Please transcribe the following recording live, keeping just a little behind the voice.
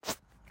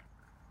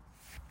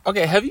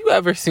Okay, have you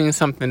ever seen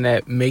something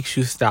that makes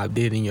you stop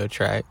dead in your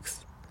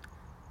tracks?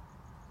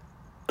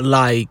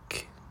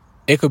 Like,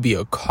 it could be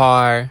a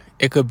car,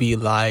 it could be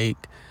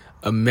like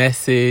a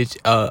message,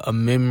 a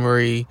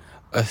memory,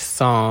 a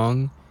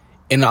song.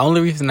 And the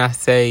only reason I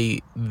say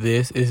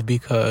this is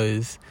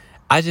because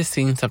I just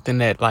seen something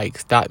that like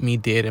stopped me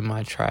dead in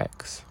my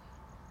tracks.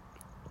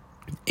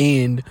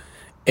 And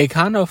it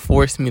kind of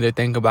forced me to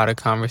think about a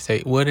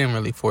conversation. Well, it didn't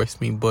really force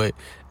me, but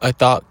a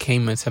thought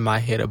came into my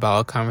head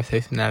about a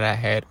conversation that I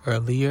had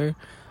earlier,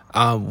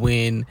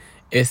 when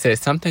it said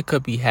something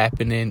could be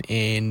happening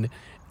in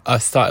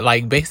a start.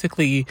 Like,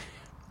 basically,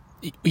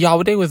 y'all,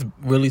 what they was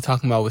really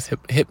talking about was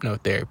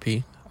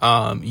hypnotherapy,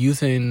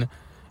 using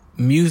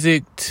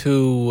music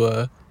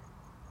to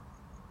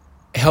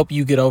help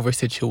you get over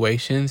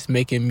situations,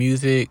 making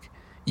music.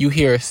 You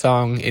hear a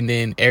song and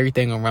then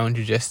everything around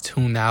you just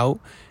tune out,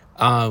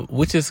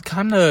 which is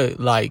kind of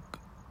like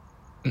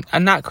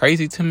not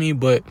crazy to me,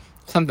 but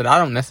something I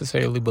don't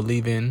necessarily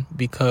believe in,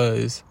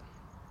 because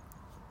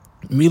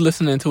me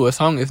listening to a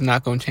song is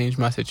not going to change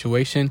my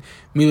situation.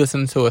 Me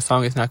listening to a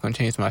song is not going to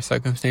change my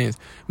circumstance.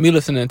 Me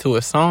listening to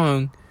a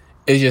song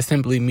is just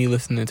simply me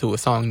listening to a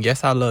song.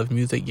 Yes, I love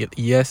music.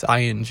 Yes, I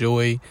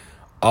enjoy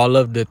all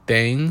of the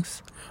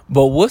things.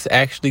 But what's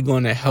actually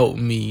going to help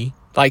me?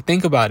 Like,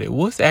 think about it.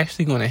 What's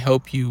actually going to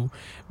help you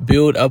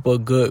build up a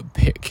good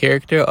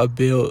character,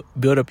 build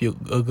up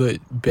a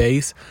good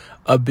base,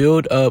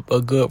 build up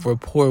a good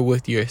rapport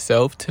with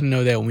yourself, to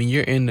know that when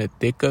you're in the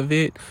thick of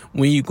it,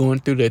 when you're going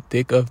through the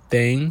thick of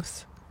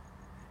things,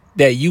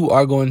 that you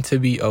are going to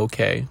be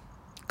okay.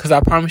 Because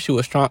I promise you,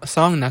 a strong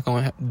song not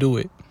going to do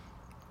it.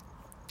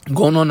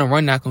 Going on the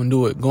run not going to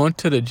do it. Going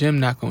to the gym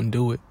not going to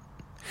do it.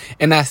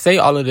 And I say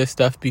all of this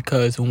stuff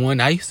because, one,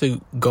 I used to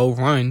go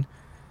run.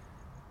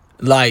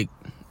 Like,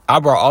 I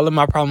brought all of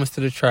my problems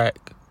to the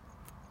track.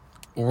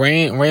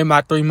 Ran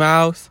my 3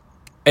 miles.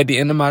 At the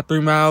end of my 3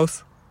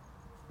 miles,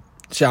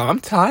 child, I'm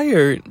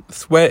tired,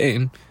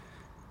 sweating.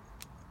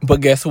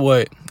 But guess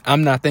what?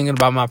 I'm not thinking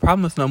about my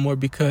problems no more,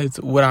 because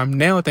what I'm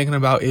now thinking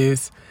about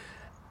is,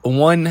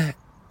 one,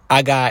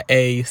 I got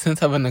a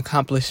sense of an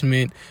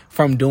accomplishment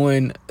from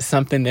doing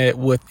something that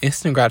with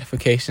instant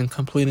gratification,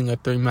 completing a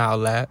 3-mile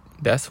lap.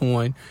 That's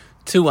one.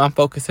 Two, I'm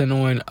focusing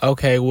on,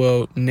 okay,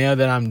 well, now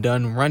that I'm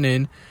done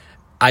running,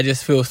 I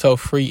just feel so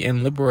free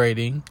and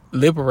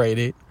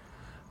liberated.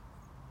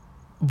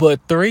 But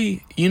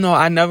three,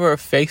 I never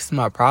faced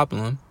my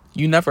problem.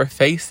 You never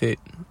face it.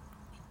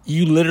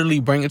 You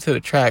literally bring it to the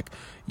track.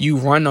 You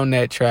run on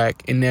that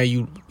track, and now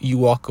you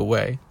walk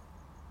away.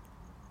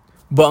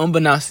 But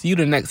unbeknownst to you,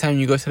 the next time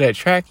you go to that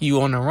track,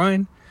 you on a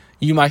run,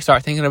 you might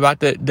start thinking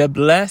about the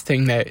last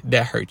thing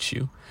that hurt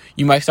you.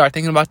 You might start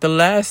thinking about the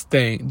last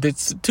thing,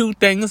 that's 2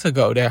 things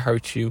ago that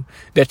hurt you,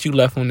 that you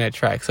left on that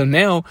track. So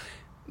now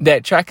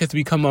that track has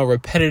become a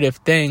repetitive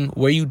thing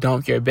where you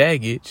dump your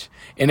baggage.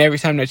 And every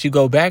time that you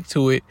go back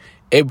to it,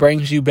 it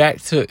brings you back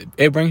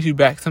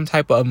some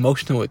type of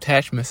emotional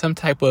attachment, some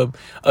type of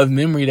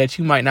memory that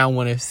you might not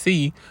want to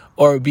see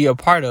or be a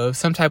part of,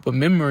 some type of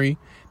memory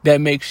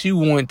that makes you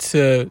want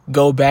to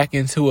go back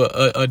into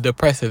a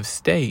depressive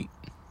state.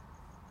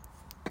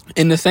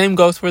 And the same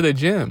goes for the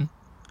gym.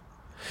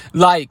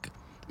 Like,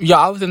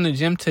 I was in the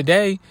gym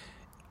today.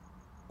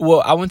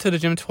 Well, I went to the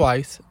gym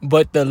twice,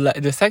 but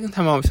the second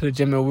time I went to the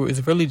gym, it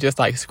was really just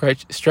like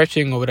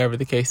stretching or whatever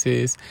the case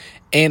is.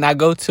 And I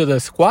go to the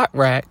squat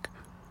rack.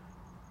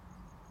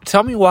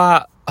 Tell me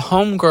why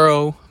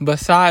homegirl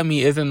beside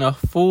me is in a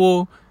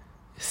full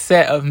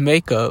set of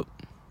makeup,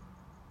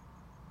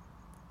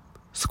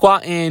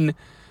 squatting,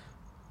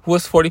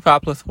 what's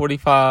 45 plus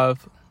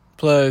 45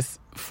 plus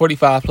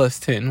 45 plus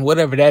 10,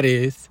 whatever that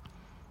is,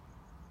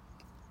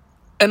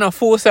 in a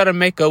full set of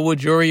makeup with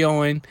jewelry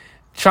on,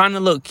 trying to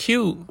look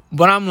cute.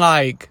 But I'm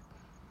like,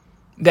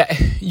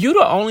 that you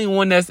the only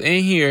one that's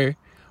in here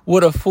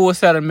with a full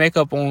set of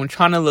makeup on,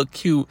 trying to look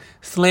cute,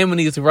 slamming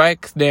these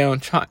racks down,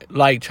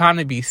 trying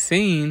to be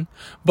seen.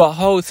 But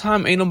whole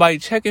time ain't nobody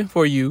checking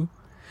for you,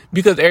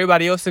 because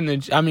everybody else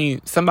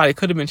somebody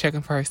could have been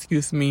checking for her.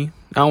 Excuse me,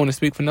 I don't want to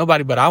speak for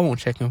nobody, but I won't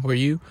checking for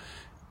you.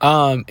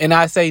 And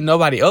I say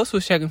nobody else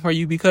was checking for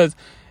you because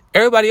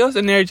everybody else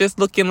in there just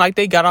looking like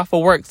they got off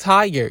of work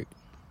tired.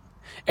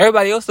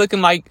 Everybody else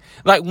looking like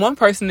one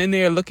person in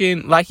there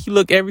looking like he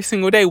look every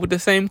single day with the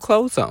same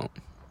clothes on.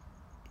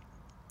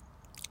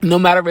 No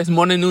matter if it's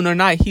morning, noon, or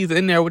night, he's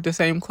in there with the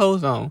same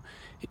clothes on,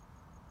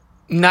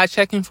 not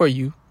checking for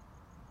you.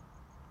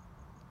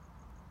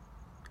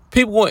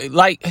 People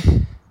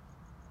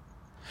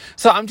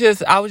so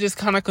I was just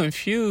kind of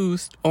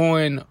confused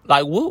on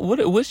like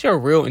what's your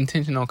real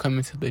intention on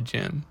coming to the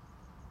gym?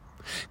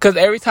 Because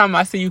every time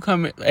I see you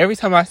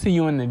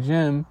in the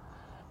gym,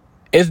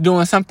 it's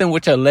doing something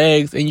with your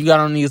legs, and you got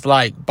on these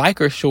like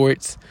biker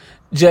shorts,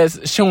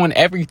 just showing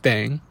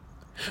everything.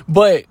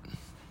 But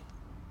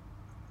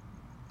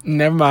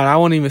never mind, I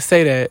won't even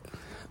say that.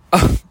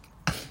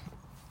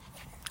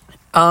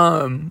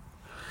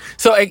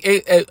 So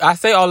I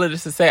say all of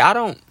this to say I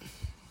don't.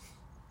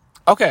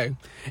 Okay,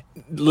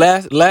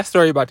 last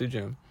story about the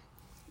gym.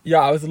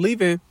 Yeah, I was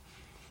leaving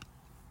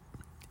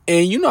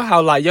And you know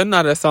how, like, you're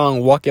not a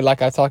song, walk it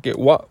like I talk it,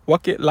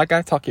 walk it like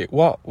I talk it,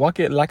 walk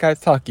it like I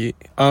talk it.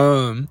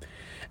 I'm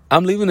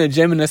leaving the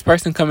gym and this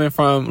person coming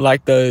from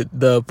like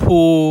the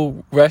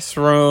pool,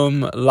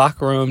 restroom,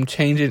 locker room,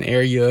 changing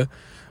area,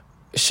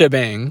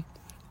 shebang.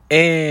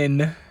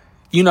 And,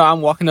 you know,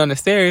 I'm walking down the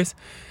stairs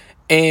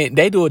and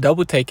they do a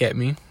double take at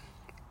me.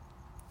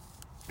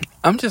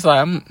 I'm just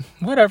like,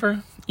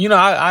 whatever. You know,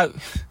 I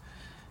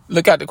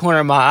look out the corner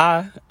of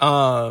my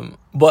eye.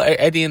 But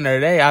at the end of the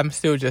day, I'm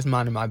still just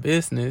minding my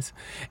business.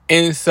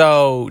 And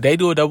so they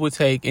do a double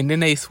take and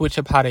then they switch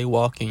up how they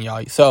walking,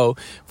 y'all. So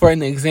for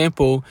an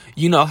example,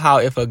 you know how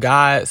if a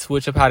guy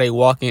switch up how they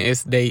walking,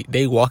 it's they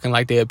walking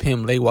like they're a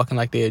pimp, they walking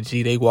like they're a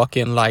G, they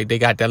walking like they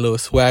got that little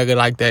swagger,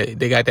 like that,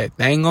 they got that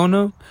thing on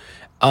them.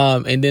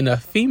 And then a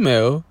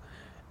female,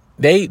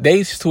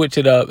 they switch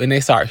it up and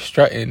they start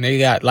strutting. They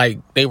got like,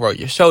 they roll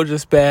your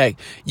shoulders back.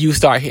 You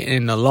start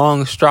hitting the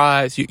long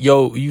strides.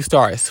 You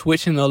start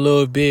switching a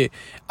little bit,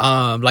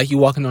 like you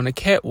walking on a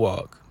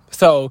catwalk.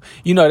 So,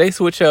 you know, they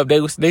switch up.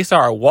 They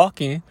start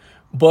walking,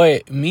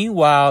 but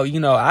meanwhile, you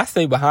know, I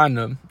stay behind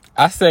them.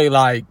 I say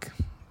like,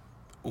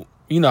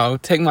 you know,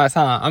 take my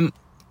time. I'm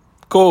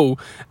cool.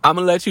 I'm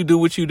gonna let you do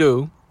what you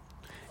do.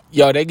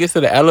 Yo, they get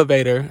to the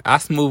elevator. I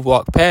smooth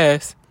walk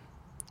past.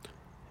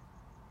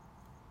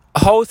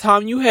 Whole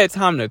time you had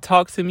time to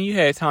talk to me, you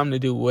had time to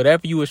do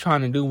whatever you was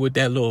trying to do with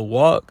that little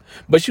walk,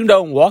 but you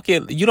don't walk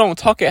it, you don't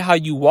talk it how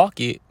you walk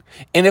it.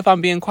 And if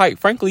I'm being quite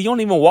frankly, you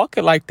don't even walk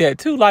it like that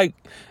too. Like,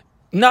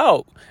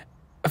 no,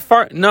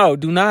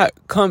 do not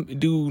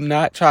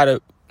try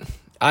to,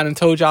 I done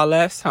told y'all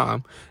last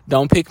time,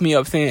 don't pick me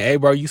up saying, hey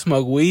bro, you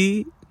smoke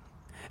weed?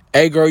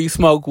 Hey girl, you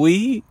smoke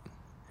weed?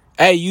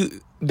 Hey,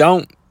 you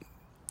don't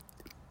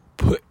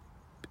put,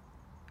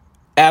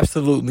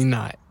 absolutely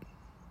not.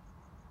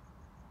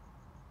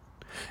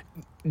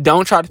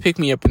 Don't try to pick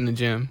me up in the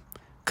gym,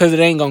 because it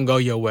ain't going to go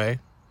your way.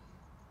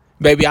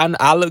 Baby,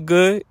 I look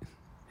good,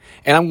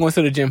 and I'm going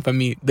to the gym for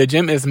me. The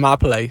gym is my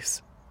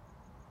place.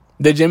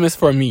 The gym is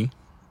for me.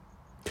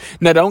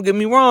 Now, don't get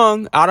me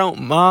wrong. I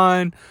don't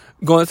mind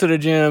going to the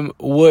gym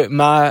with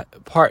my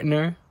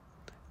partner.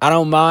 I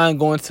don't mind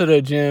going to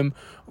the gym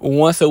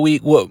once a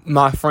week with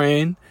my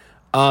friend,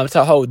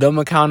 to hold them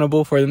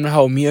accountable, for them to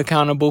hold me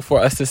accountable, for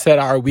us to set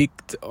our week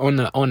on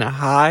a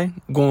high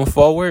going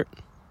forward.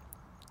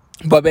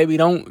 But baby,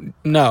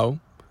 no.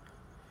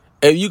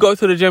 If you go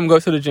to the gym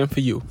for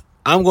you.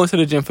 I'm going to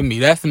the gym for me.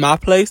 That's my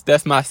place.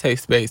 That's my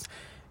safe space.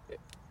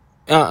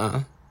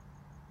 But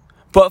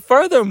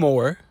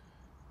furthermore,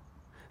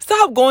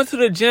 stop going to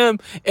the gym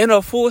in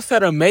a full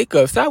set of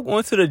makeup. Stop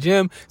going to the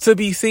gym to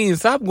be seen.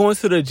 Stop going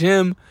to the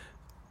gym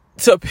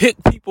to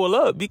pick people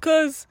up,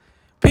 because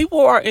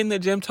people are in the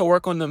gym to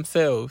work on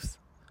themselves.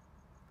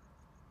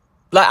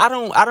 Like, how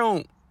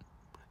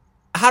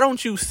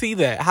don't you see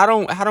that? How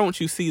don't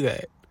you see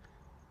that?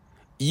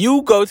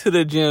 You go to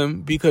the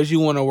gym because you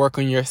want to work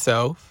on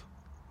yourself.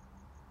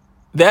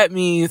 That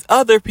means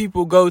other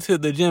people go to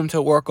the gym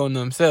to work on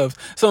themselves.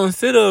 So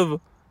instead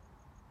of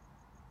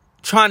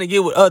trying to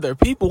get with other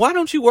people, why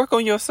don't you work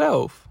on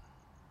yourself?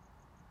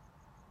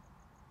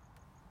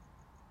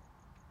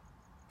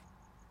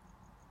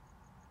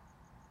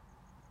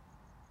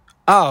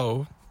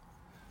 Oh,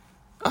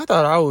 I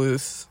thought I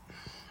was...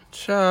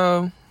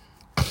 Child.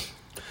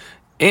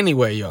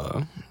 Anyway,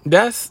 y'all.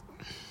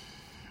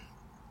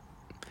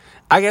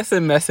 I guess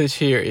the message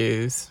here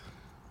is...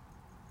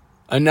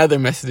 Another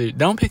message.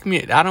 Don't pick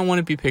me... I don't want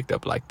to be picked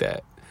up like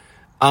that.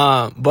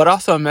 But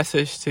also a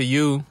message to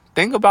you.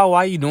 Think about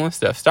why you're doing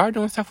stuff. Start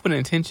doing stuff with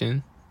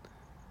intention.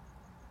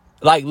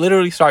 Like,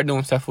 literally start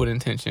doing stuff with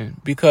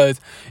intention. Because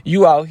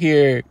you out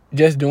here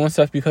just doing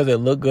stuff because it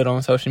look good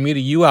on social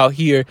media. You out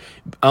here,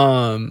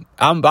 I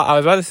was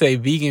about to say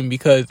vegan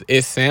because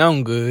it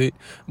sound good.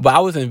 But I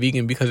wasn't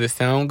vegan because it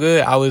sound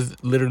good. I was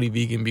literally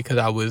vegan because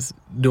I was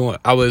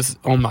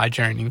on my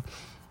journey.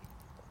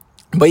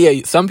 But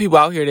yeah, some people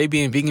out here, they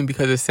being vegan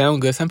because it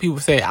sound good. Some people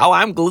say, oh,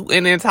 I'm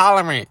gluten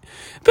intolerant.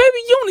 Baby,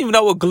 you don't even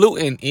know what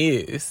gluten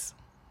is.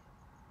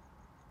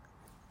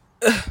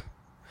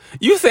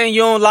 You saying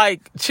you don't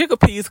like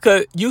chickpeas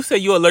because you say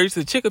you're allergic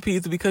to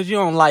chickpeas because you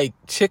don't like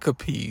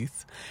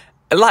chickpeas.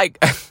 Like,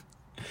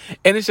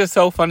 and it's just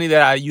so funny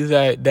that I use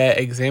that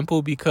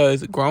example,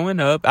 because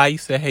growing up, I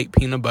used to hate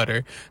peanut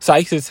butter. So I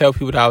used to tell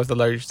people that I was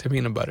allergic to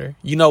peanut butter.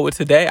 You know what?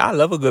 Today, I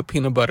love a good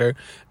peanut butter.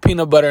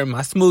 Peanut butter in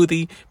my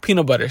smoothie,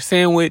 peanut butter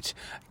sandwich.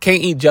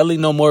 Can't eat jelly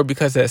no more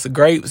because that's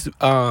grapes.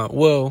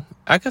 Well,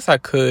 I guess I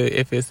could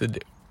if it's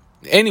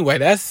anyway,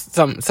 that's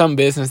some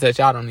business that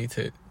y'all don't need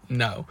to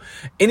know.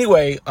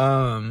 Anyway,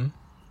 yeah,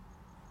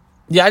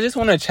 I just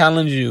want to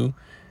challenge you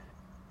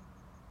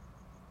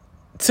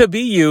to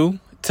be you,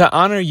 to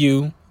honor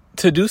you,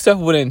 to do stuff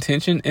with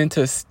intention, and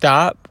to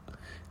stop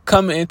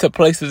coming into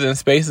places and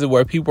spaces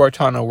where people are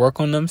trying to work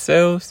on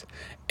themselves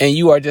and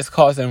you are just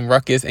causing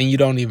ruckus and you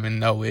don't even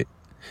know it.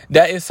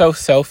 That is so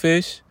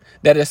selfish.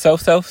 That is so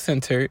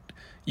self-centered.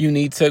 You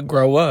need to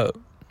grow up.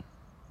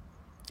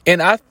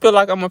 And I feel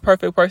like I'm a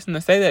perfect person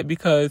to say that,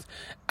 because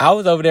I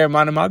was over there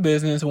minding my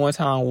business one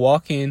time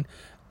walking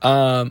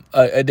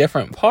a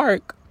different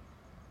park,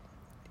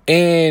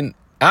 and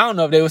I don't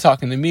know if they was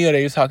talking to me or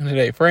they was talking to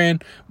their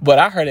friend, but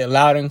I heard it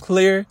loud and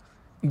clear.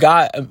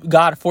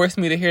 God forced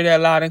me to hear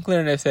that loud and clear,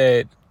 and it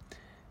said,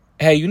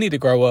 "Hey, you need to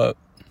grow up."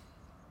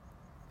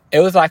 It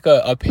was like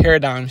a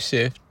paradigm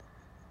shift,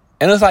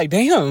 and it was like,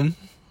 damn,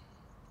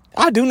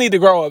 I do need to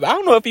grow up. I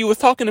don't know if he was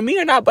talking to me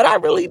or not, but I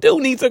really do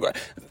need to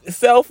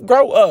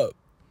grow up.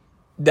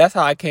 That's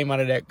how I came out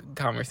of that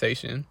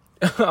conversation.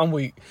 I'm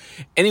weak.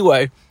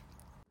 Anyway,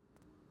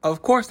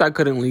 of course, I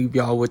couldn't leave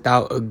y'all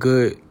without a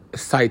good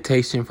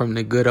citation from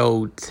the good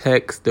old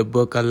text, the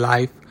book of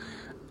life,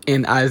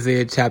 in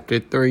Isaiah chapter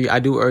 3. I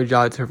do urge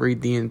y'all to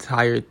read the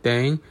entire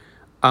thing.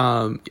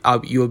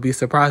 You'll be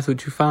surprised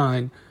what you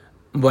find,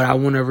 but I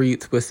want to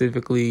read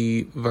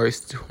specifically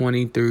verse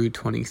 20 through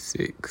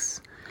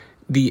 26.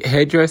 The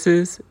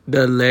headdresses,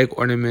 the leg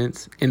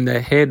ornaments, and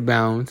the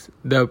headbands,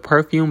 the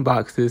perfume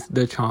boxes,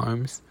 the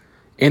charms,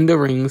 and the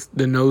rings,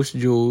 the nose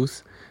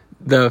jewels,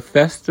 the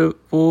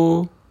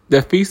feastful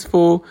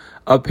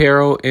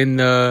apparel, and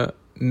the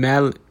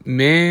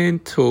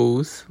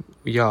mantles,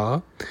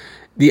 y'all,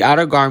 the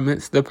outer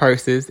garments, the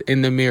purses,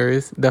 and the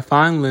mirrors, the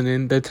fine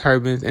linen, the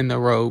turbans, and the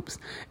robes.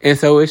 And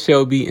so it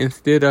shall be,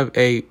 instead of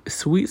a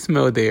sweet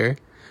smell there,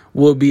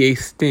 will be a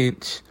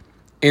stench,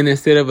 and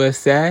instead of a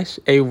sash,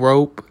 a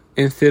rope,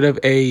 instead of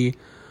a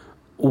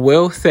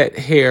well-set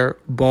hair,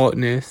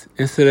 baldness,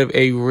 instead of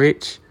a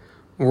rich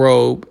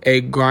robe, a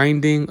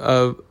grinding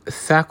of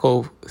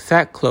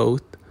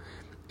sackcloth,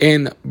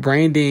 and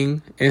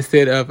branding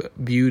instead of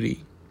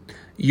beauty.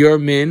 Your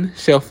men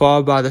shall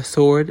fall by the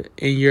sword,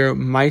 and your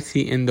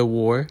mighty in the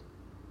war.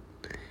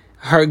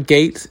 Her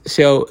gates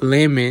shall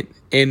lament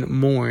and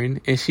mourn,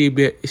 and she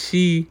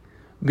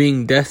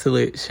being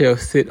desolate shall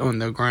sit on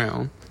the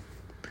ground.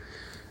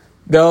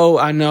 Though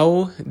I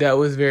know that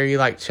was very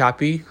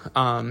choppy,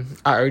 I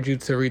urge you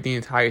to read the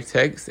entire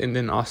text and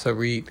then also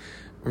read,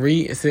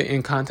 sit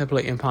and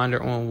contemplate and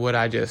ponder on what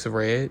I just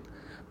read,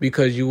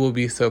 because you will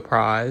be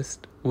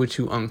surprised what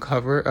you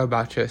uncover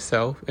about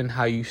yourself and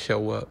how you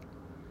show up.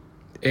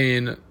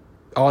 And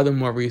all the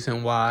more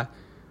reason why,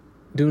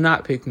 do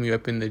not pick me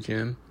up in the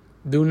gym.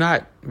 Do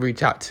not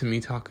reach out to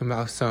me talking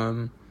about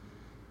some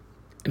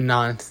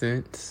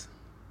nonsense.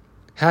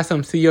 Have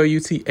some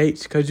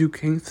COUTH, because you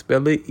can't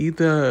spell it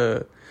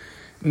either.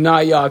 Nah,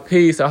 y'all,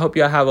 peace. I hope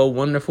y'all have a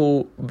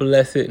wonderful,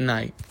 blessed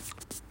night,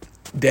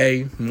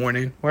 day,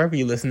 morning, wherever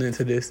you're listening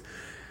to this.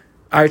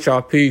 All right,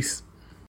 y'all, peace.